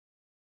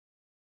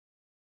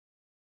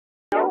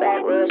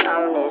backwoods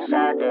on this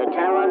side of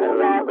town. Wanna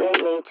ride with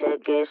me to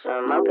get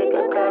some more? Pick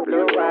a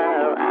couple of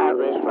wild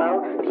Irish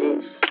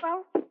roses.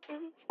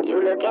 You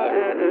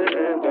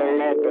looking, then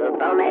let the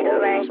boat make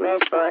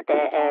arrangements for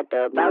that at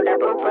the boat. That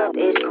boat up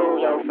is cool,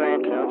 your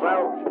friend can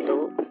roll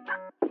through.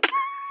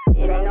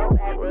 It ain't no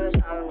backwoods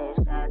on this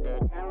side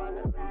of town.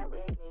 Wanna ride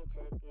with me to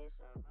get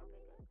some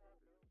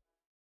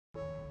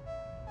more?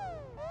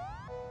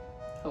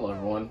 Hello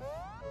everyone,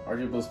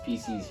 RTX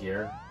PCs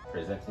here,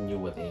 presenting you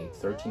with a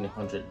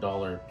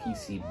 $1,300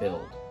 PC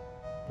build.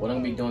 What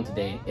I'm going to be doing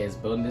today is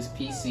building this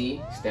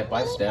PC step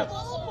by step,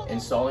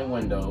 installing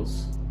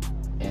Windows,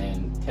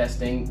 and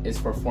testing its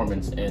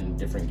performance in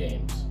different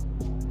games.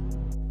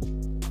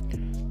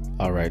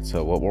 Alright,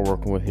 so what we're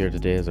working with here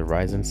today is a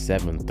Ryzen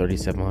 7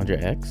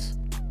 3700X,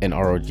 an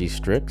ROG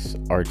Strix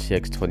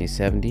RTX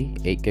 2070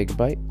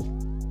 8GB,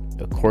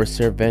 a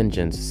Corsair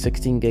Vengeance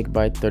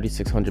 16GB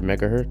 3600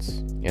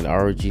 MHz, an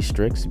ROG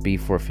Strix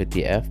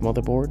B450F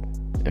motherboard,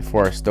 and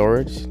for our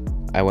storage,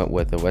 I went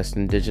with a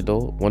Western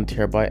Digital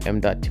 1TB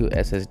M.2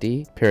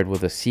 SSD paired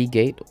with a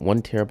Seagate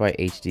 1TB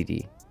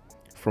HDD.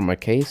 For my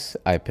case,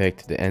 I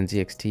picked the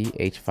NZXT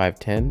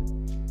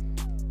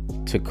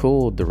H510. To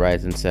cool the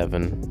Ryzen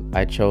 7,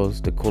 I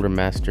chose the Cooler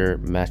Master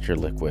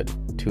Liquid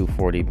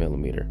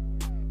 240mm.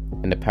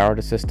 And to power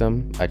the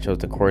system, I chose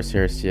the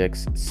Corsair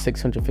CX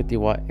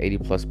 650W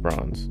 80+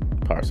 bronze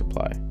power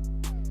supply.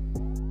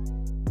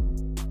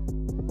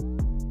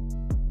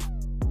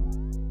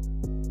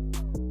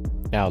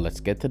 Now let's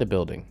get to the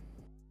building.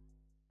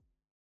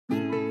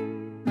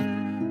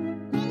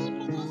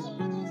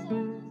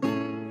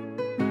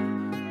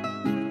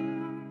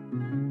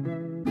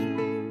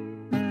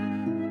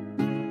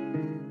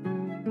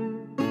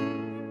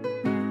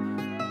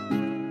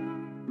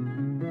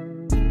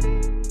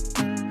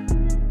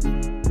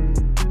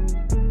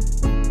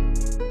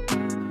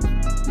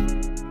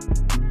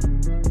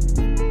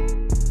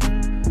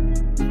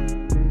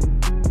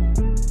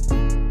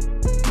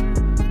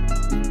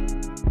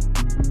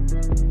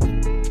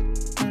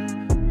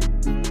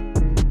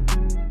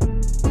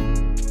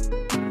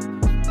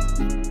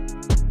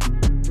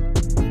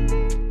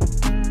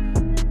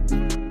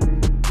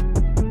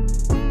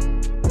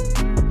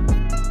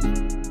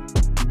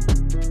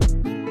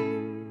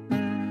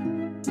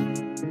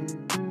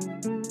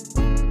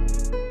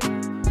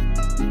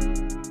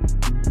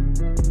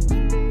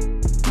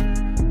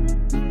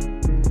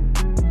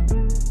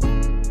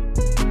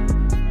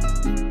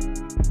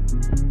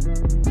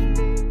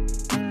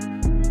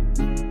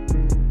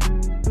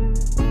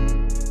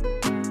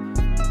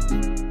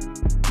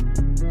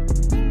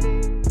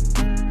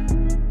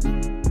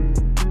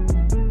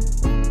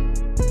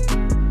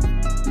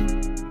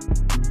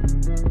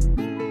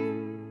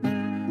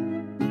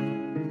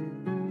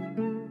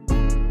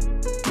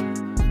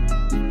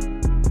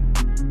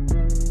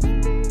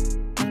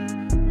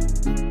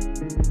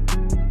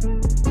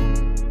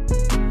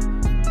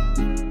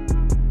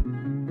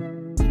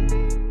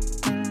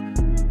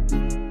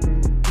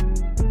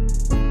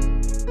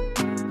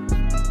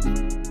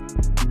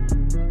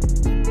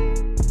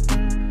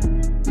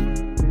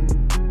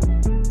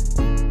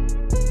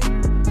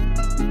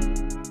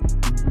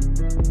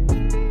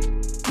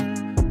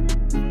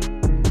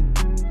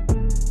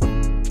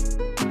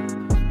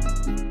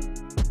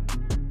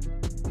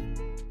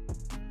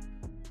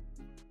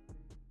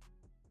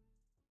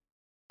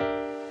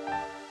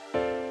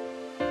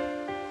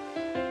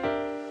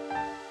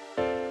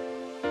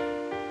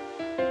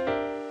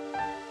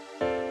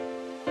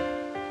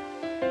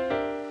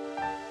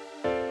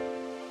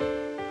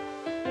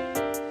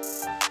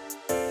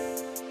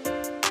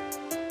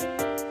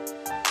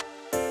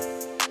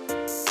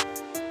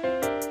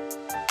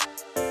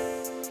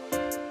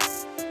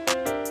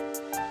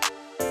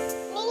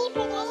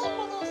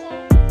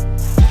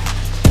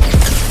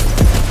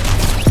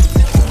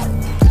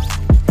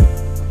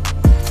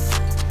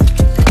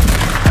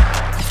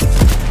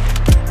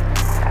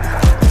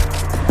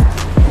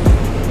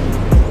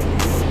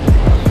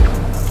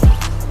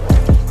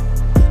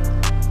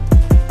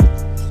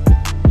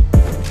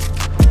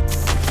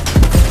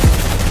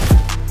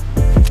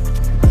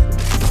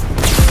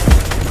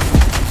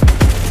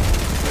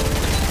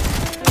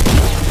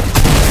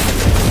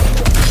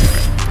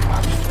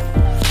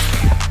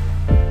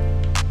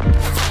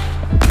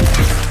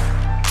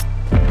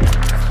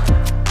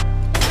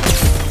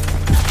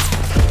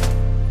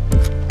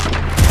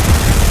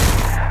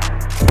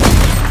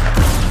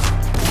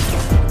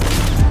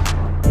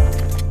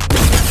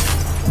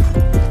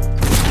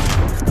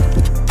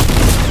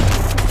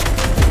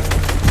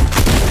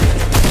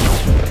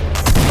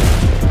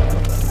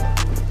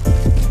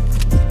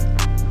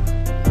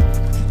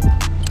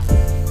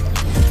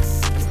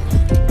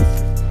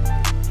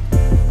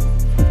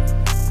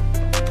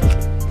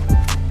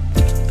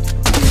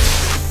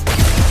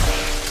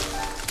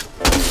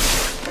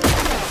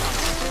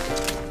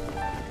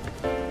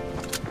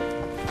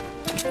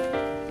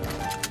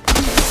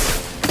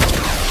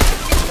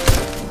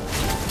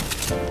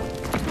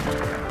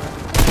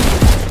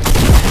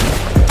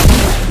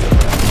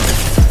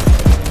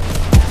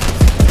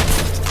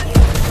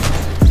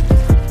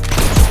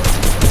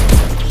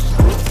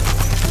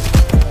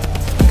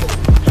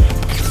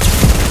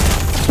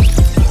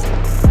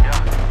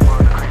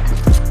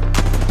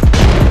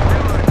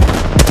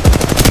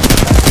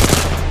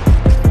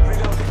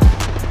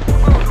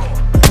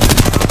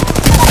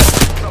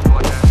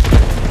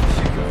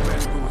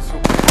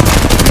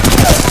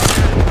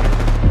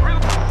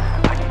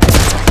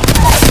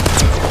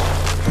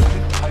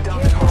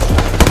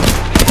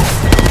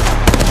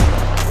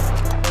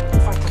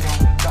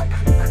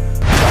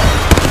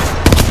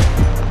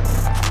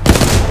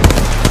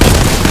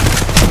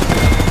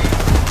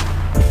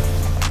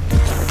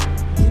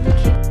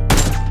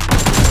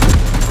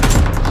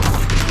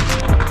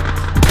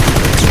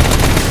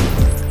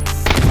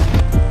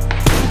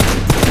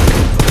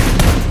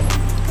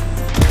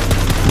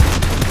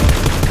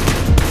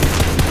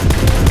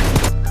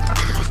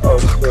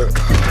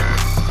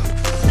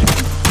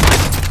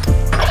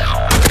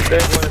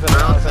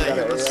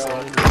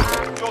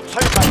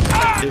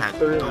 I had to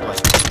do it.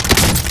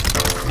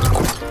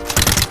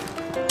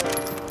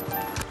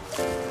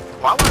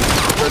 Why would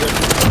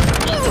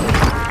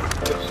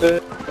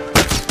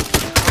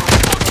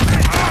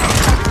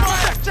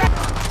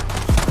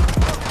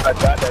I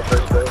got that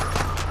first day.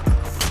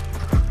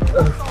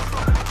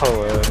 Oh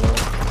well.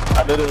 I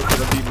knew they was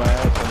gonna beat my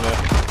ass on that.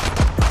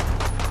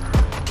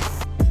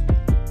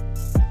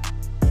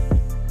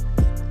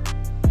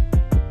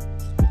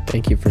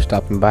 Thank you for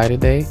stopping by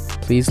today.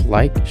 Please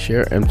like,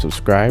 share, and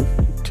subscribe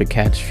to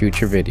catch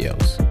future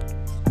videos.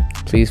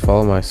 Please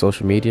follow my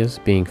social medias,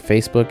 being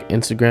Facebook,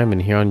 Instagram,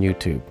 and here on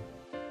YouTube.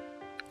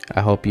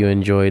 I hope you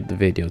enjoyed the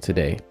video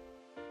today.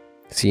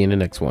 See you in the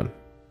next one.